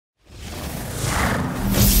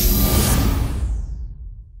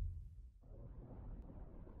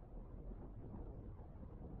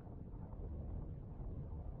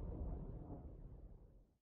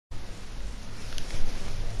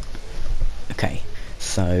Okay,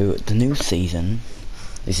 so the new season.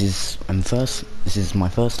 This is my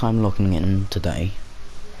first time logging in today.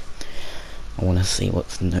 I want to see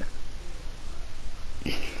what's new.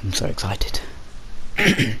 I'm so excited.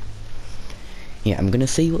 Yeah, I'm gonna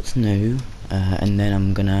see what's new, and then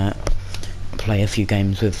I'm gonna play a few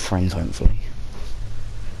games with friends, hopefully.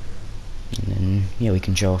 And then, yeah, we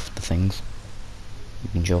can show off the things.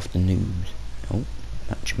 We can show off the news. Oh,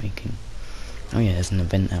 matchmaking. Oh yeah, there's an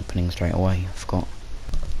event happening straight away. I forgot.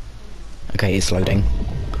 Okay, it's loading.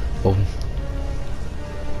 Oh.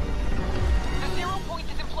 The 0 point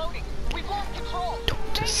is imploding. We've lost control.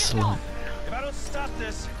 Dr. Slime. If I don't stop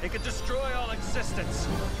this, it could destroy all existence.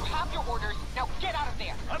 You have your orders. Now get out of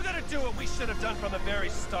there. I'm gonna do what we should have done from the very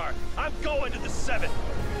start. I'm going to the 7.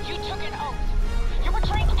 You took an oath. You're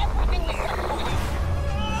betraying everything we stood for you.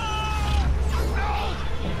 No!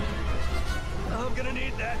 I'm gonna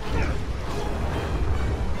need that.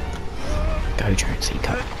 Go, Jonesy,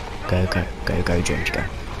 go. Go, Jonesy, go.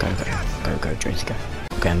 Go, Jonesy, go.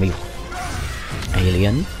 Okay, move.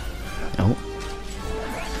 Alien. Oh.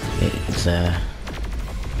 It's,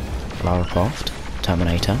 Lara Croft.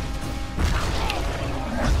 Terminator.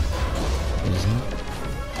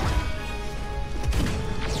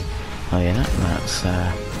 Oh yeah, that's,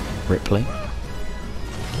 Ripley.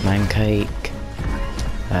 Mancake.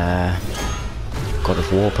 God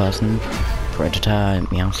of War person. Predator,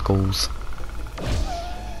 Meowscles.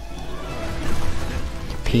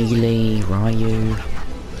 Peely, Ryu,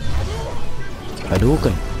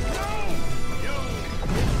 Hadouken,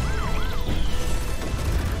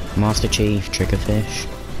 Master Chief, Triggerfish,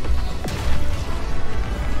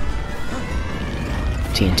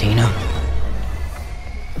 TNTina.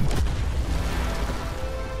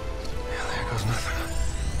 There goes nothing.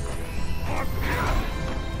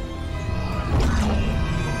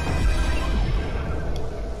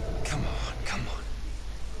 Come on.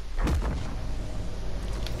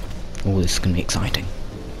 Oh, this is gonna be exciting.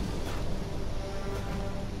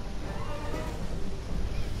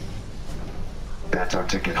 That's our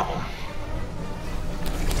ticket home.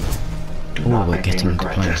 Oh, we're getting to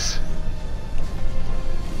play. This.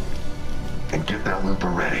 And get that looper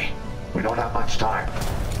ready. We don't have much time.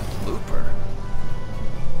 Looper?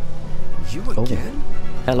 You again?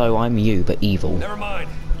 Hello, I'm you, but evil. Never mind.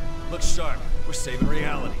 Look sharp. We're saving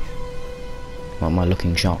reality. What am I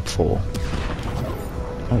looking sharp for?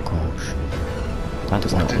 Oh gosh. That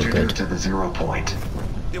does not What did look you good. do to the 0 point?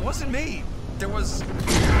 It wasn't me. There was...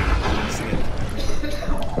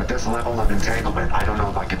 With this level of entanglement, I don't know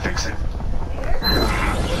if I can fix it.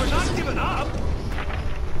 We're not giving up.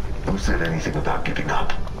 Who said anything about giving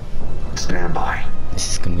up? Stand by. This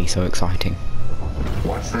is gonna be so exciting.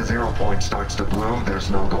 Once the 0 point starts to bloom, there's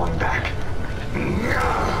no going back.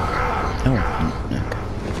 Oh, okay.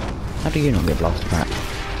 How do you not get blasted back?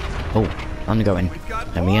 Oh, I'm going. We've got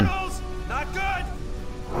Let me in. portals. Not good.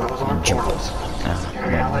 Those aren't Jump. portals.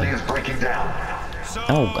 Reality is breaking down. So,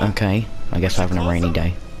 Oh, okay. I guess we're having a rainy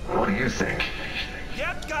day. What do you think?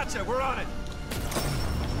 Yep, gotcha. We're on it.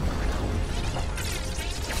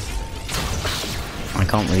 I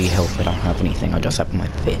can't really help it, I don't have anything, I just have my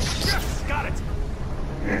fists. Yes, got it.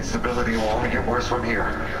 Instability will only get worse from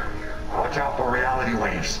here. Watch out for reality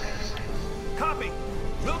waves. Copy.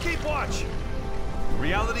 We'll keep watch.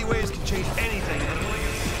 Reality waves can change anything.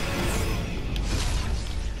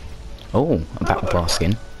 Oh, a battle pass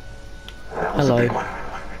skin. That was a Hello. big one.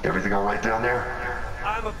 Everything all right down there?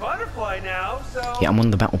 I'm a butterfly now, so... Yeah, I'm one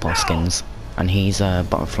of the battle pass skins, and he's a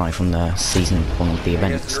butterfly from the season 1 of the I guess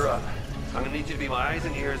events. you're up. I'm gonna need you to be my eyes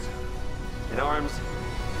and ears, and arms,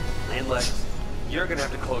 and legs. You're gonna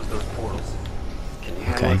have to close those portals. Can you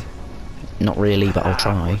handle Okay. it? Not really, but I'll Of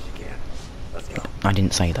try. course you can. Let's go. I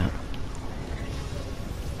didn't say that.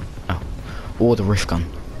 Oh. Or the rift gun.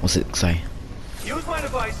 What's it say? Use my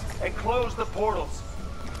device and close the portals.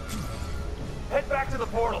 Head back to the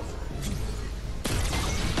portals.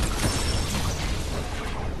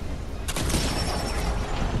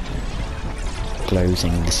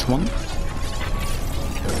 Closing this one.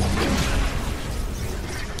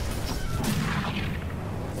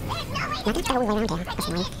 Now don't go all the way around here, that's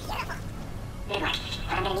annoying.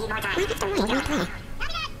 I'm gonna need more time. Why is the wire really clear?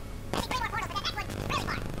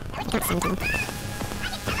 I can't see anything.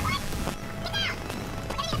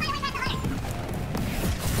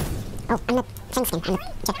 Oh, I'm the thing skin. I'm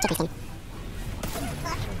the chicken skin.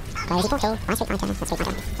 Close the portal. Why Street Fighter? What's Street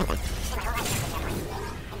Fighter?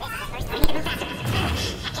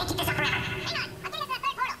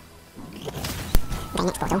 Don't know. Okay,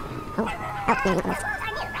 next portal. Oh, no, not the left.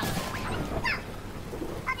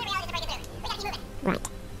 Right.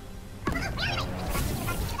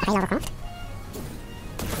 Okay, Lara Croft.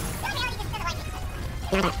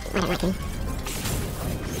 No, I don't like him.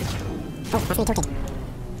 Oh, that's me talking.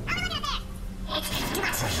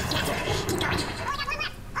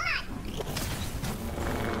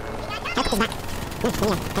 Help is back. No,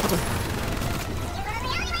 yeah, don't touch me.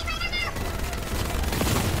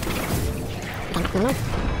 Okay, back, no.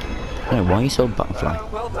 No, why are you so butterfly?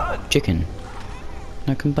 Well done. Chicken.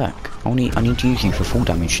 No, come back. I need to use you for full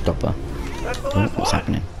damage stopper. That's the Oh, last what's one.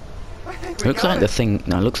 happening? I think we Looks got like it. the thing.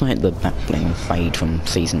 No, looks like the back bling fade from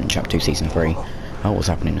chapter 2, season 3. Oh, what's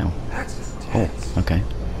happening now? That's just Oh, intense. okay.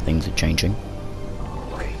 Things are changing.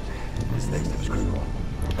 Okay, this next step is critical.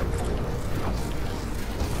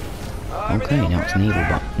 Okay, now it's Neville,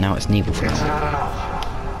 but now it's Neville for It's now. not enough.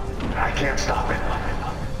 I can't stop it.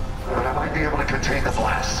 But I might be able to contain the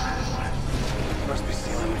blast. You must be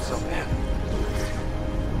sealing yourself in.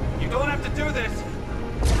 You don't have to do this.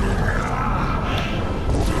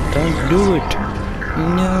 Don't do it.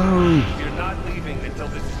 No. You're not leaving until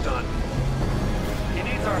this is done. He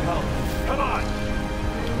needs our help. Come on.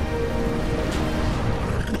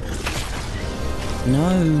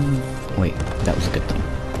 No. Wait, that was a good thing.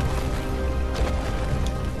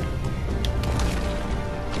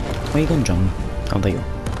 Where you going, John? Oh, there you are.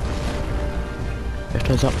 It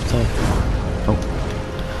is up there. Oh.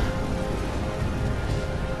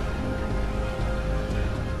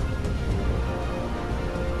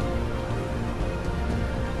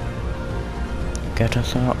 Get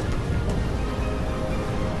us up.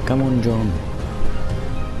 Come on, John.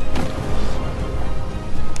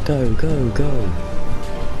 Go, go, go.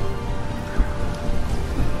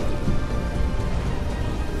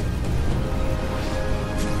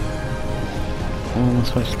 What am I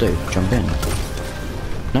supposed to do? Jump in?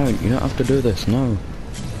 No, you don't have to do this, no.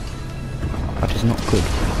 That is not good.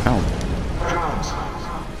 Ow. Jones,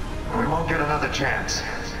 we won't get another chance.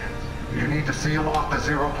 You need to seal off the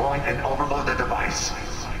 0 point and overload the device.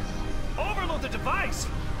 Overload the device.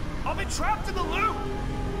 I'll be trapped in the loop.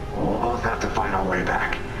 We'll both have to find our way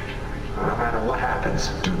back. No matter what happens,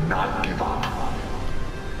 do not give up.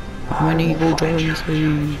 When I evil will find you, joins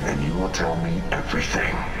me. and you will tell me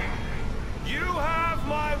everything. You have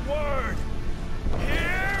my word.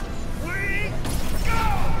 Here we go.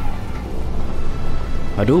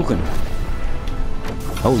 Hadouken!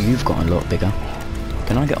 Oh, you've got a lot bigger.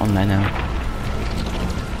 Can I get on there now?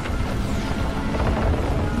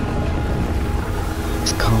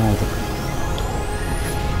 It's Carl.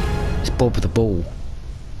 It's Bob the Ball.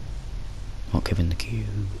 Not Kevin the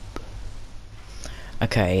Cube.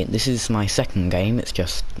 Okay, this is my second game. It's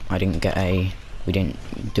just I didn't get a. We didn't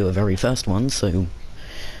do a very first one, so.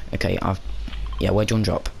 Okay, yeah, where'd John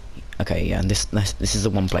drop? Okay, yeah, this is the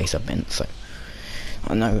one place I've been, so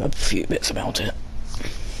I know a few bits about it.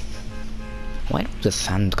 Why did the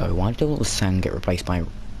sand go? Why did all the sand get replaced by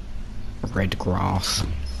red grass?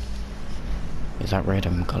 Is that red?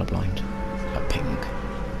 I'm colourblind. Is that pink?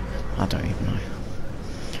 I don't even know.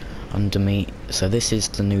 Under me, so this is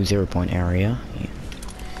the new 0 point area. Yeah.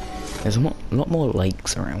 There's a lot more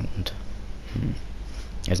lakes around.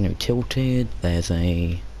 There's no Tilted, there's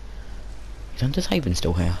a... Is Underhaven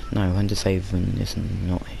still here? No, Underhaven is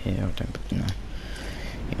not here, I don't know.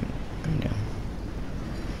 Yeah, I'm down.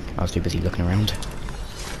 I was too busy looking around.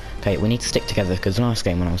 Okay, we need to stick together, because last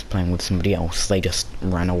game when I was playing with somebody else, they just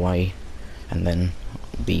ran away, and then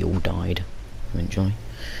we all died, eventually.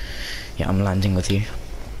 Yeah, I'm landing with you.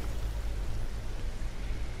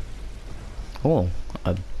 Oh,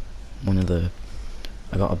 I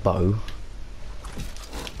got a bow.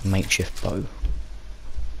 Makeshift bow.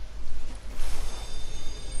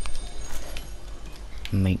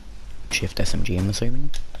 Makeshift SMG, I'm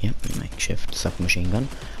assuming. Yep, makeshift submachine gun.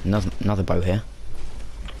 Another bow here.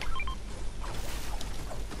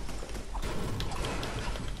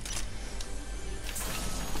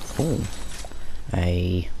 Oh,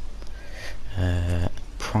 a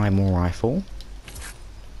primal rifle.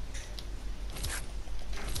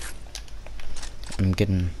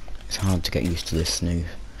 It's hard to get used to this new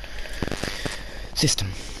system.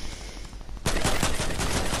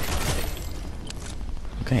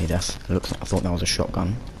 Okay, I thought that was a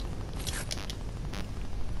shotgun.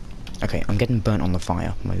 Okay, I'm getting burnt on the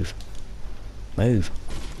fire. Move. Move.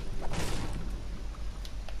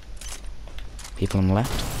 People on the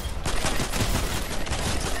left.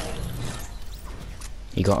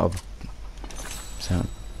 You got a... Is that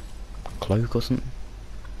a cloak or something?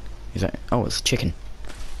 Is that... Oh, it's chicken.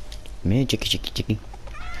 Me, chicky.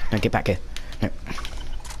 No, get back here. No.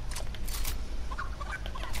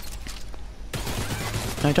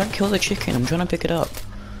 No, don't kill the chicken. I'm trying to pick it up.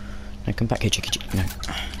 No, come back here, chicky. No.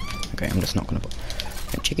 Okay, I'm just not gonna...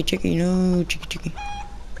 No, chicky, no, chicky.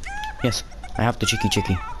 Yes. I have the chicky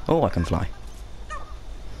chicky. Oh, I can fly.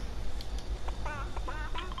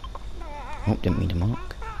 Oh, didn't mean to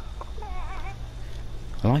mark.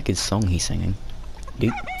 I like his song he's singing.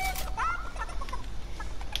 Doop.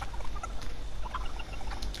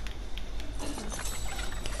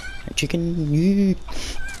 Chicken. Yeah.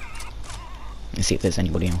 Let's see if there's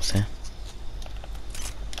anybody else there.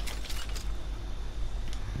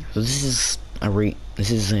 So this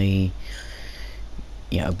is a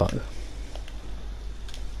a bow.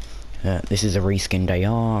 This is a reskinned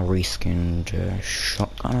AR, reskinned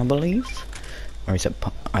shotgun, I believe. Or is it?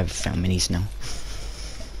 I've found minis now.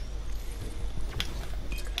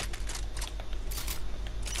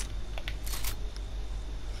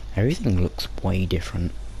 Everything looks way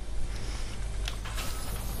different.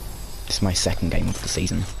 This is my second game of the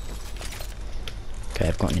season. Okay,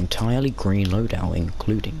 I've got an entirely green loadout,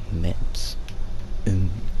 including meds.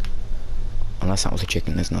 Unless that was a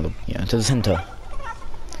chicken, there's another. Yeah, to the center.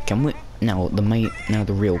 Can we now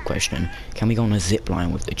the real question? Can we go on a zip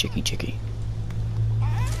line with the chicky chicky?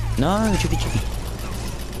 No, chicky chicky.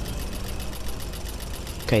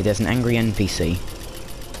 Okay, there's an angry NPC.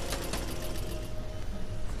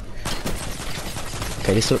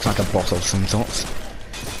 Okay, this looks like a boss of some sorts.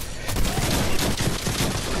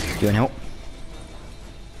 You want help?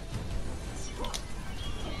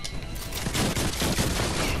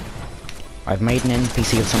 I've made an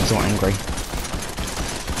NPC of some sort angry.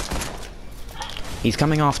 He's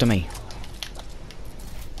coming after me.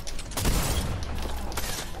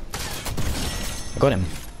 I got him.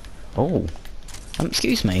 Oh.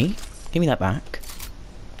 Excuse me. Give me that back.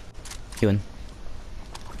 Ewan.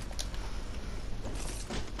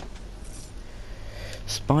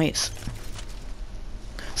 Spite's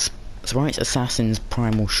Assassin's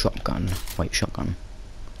Primal Shotgun. Wait, shotgun.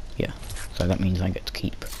 Yeah. So that means I get to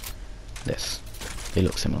keep this. They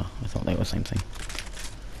look similar. I thought they were the same thing.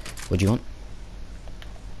 What do you want?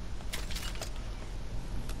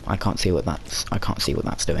 I can't see what that's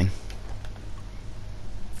doing.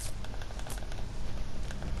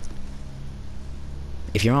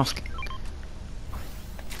 If you're asking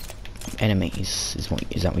enemies, is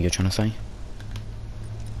that what you're trying to say?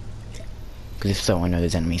 Because if so, I know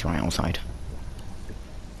there's enemies right outside.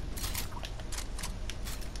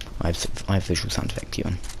 I have visual sound effect,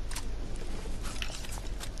 Ewan.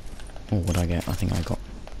 Oh, what did I get? I think I got.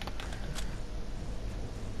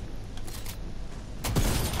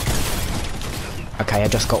 Okay, I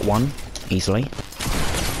just got one easily.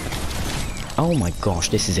 Oh my gosh,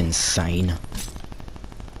 this is insane.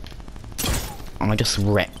 I just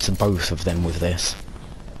wrecked both of them with this.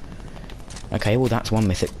 Okay, well that's one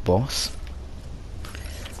mythic boss.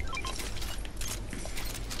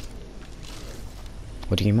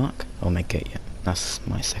 What do you mark? Oh, medkit, yeah. That's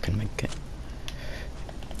my second medkit.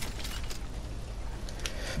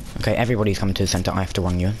 Okay, everybody's coming to the center. I have to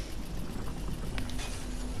run you.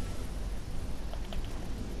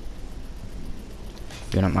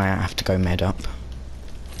 You might have to go med up.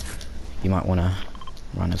 You might want to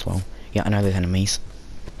run as well. Yeah, I know there's enemies.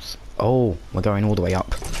 Oh, we're going all the way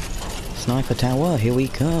up. Sniper tower, here we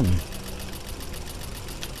come.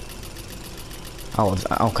 Oh,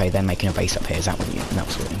 okay, they're making a base up here. Is that what you're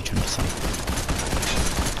trying to say?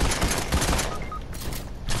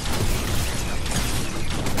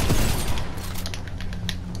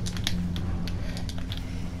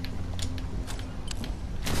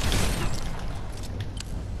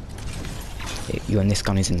 You and this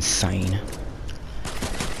gun is insane.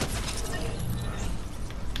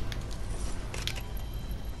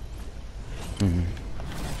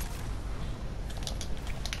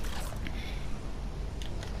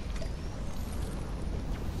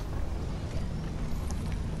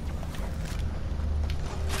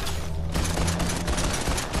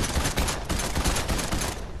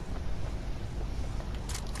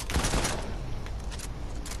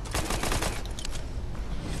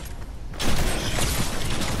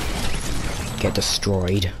 Get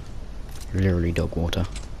destroyed. Literally dog water.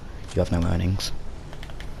 You have no earnings.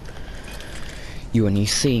 You and you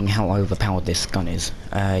seeing how overpowered this gun is.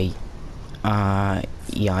 Yeah,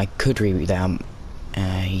 I could reboot there.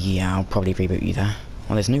 Yeah, I'll probably reboot you there.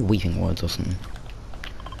 Well, there's no weeping words or something.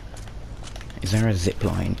 Is there a zip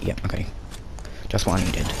line? Yep, okay. Just what I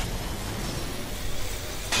needed.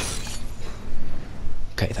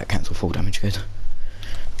 Okay, that cancelled full damage, good.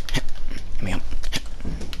 Let me up.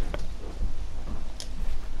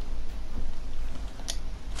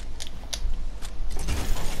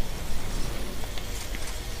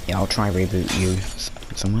 Yeah, I'll try reboot you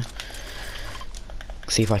somewhere.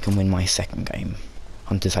 See if I can win my second game.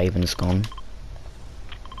 Hunter's Haven's gone.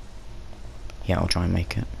 Yeah, I'll try and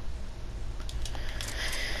make it.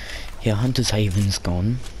 Yeah, Hunter's Haven's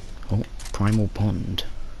gone. Oh, Primal Pond.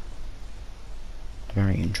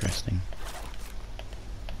 Very interesting.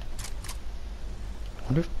 I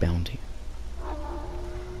wonder if Bounty...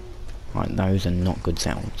 Right, those are not good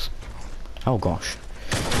sounds. Oh gosh.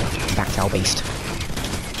 Back to our beast.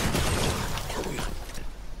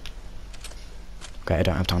 Okay, I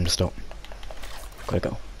don't have time to stop. Gotta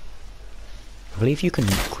go. I believe you can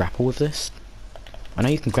grapple with this. I know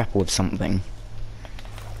you can grapple with something.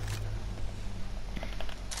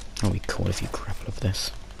 Oh, we cool if you grapple with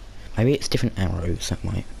this. Maybe it's different arrows, that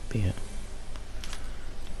might be it.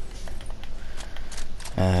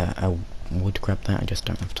 I would grab that, I just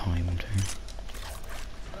don't have time to.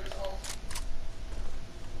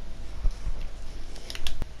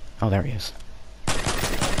 Oh, there he is.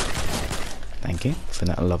 Thank you for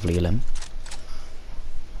that lovely limb.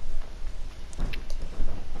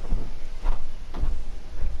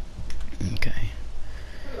 Okay.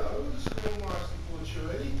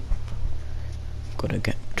 Gotta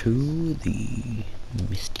get to the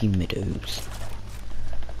Misty Meadows.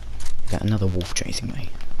 Is that another wolf chasing me?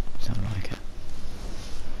 Sound like it.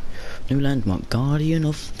 New landmark, Guardian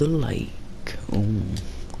of the Lake. Ooh,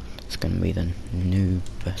 it's gonna be the new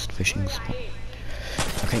best fishing spot.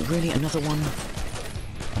 Okay, really, another one?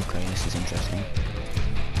 Okay, this is interesting.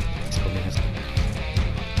 This probably has...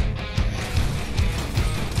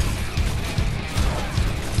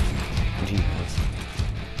 What do you have?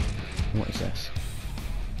 What is this?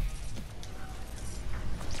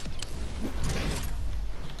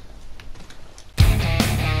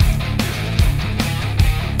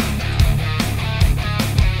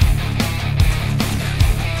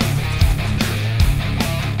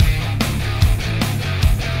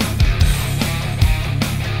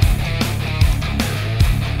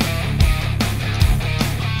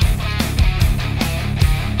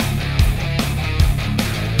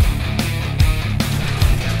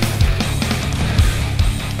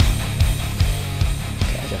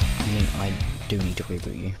 Do need to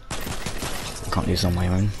reboot you. I can't do this on my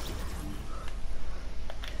own.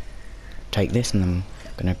 Take this and I'm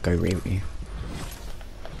gonna go reboot you.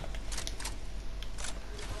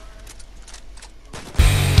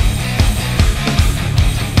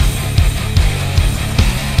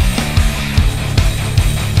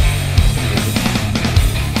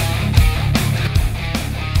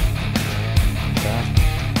 Sir?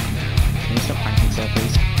 Can you stop pranking, sir,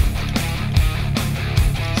 please?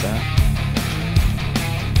 Sir?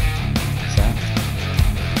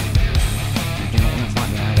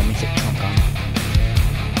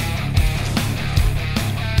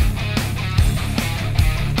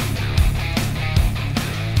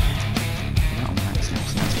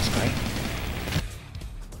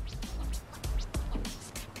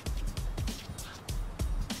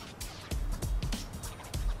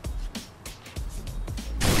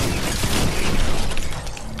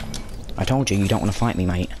 I told you, you don't want to fight me,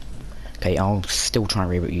 mate. Okay, I'll still try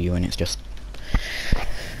and reboot you, and it's just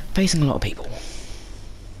facing a lot of people.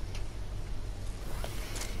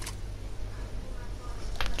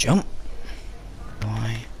 Jump.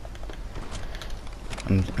 Why?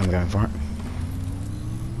 I'm going for it.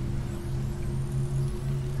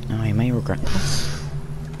 Now I may regret this.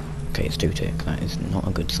 Okay, it's 2 tick. That is not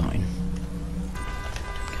a good sign.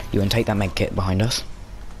 You can take that med kit behind us.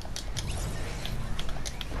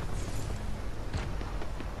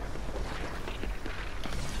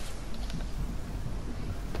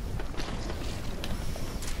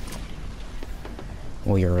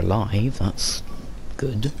 Well, you're alive, that's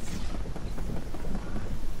good.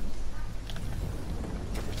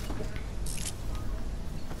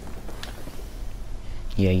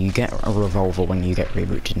 Yeah, you get a revolver when you get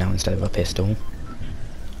rebooted now instead of a pistol.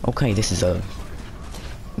 Okay, this is a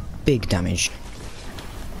big damage.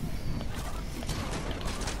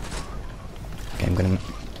 Okay, I'm gonna...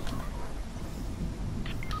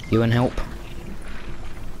 You and help.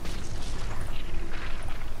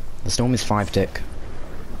 The storm is 5 tick.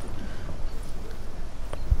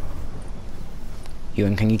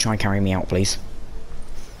 Ewan, can you try carry me out, please?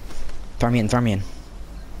 Throw me in, throw me in.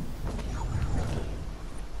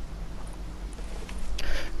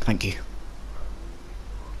 Thank you.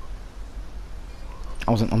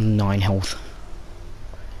 I wasn't on 9 health.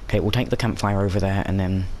 Okay, we'll take the campfire over there and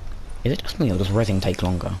then... Is it just me or does resin take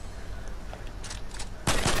longer?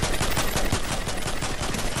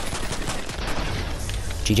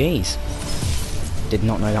 GG's. Did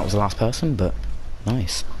not know that was the last person, but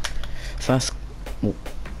nice. First...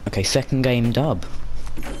 Okay, second game dub.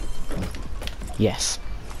 Yes.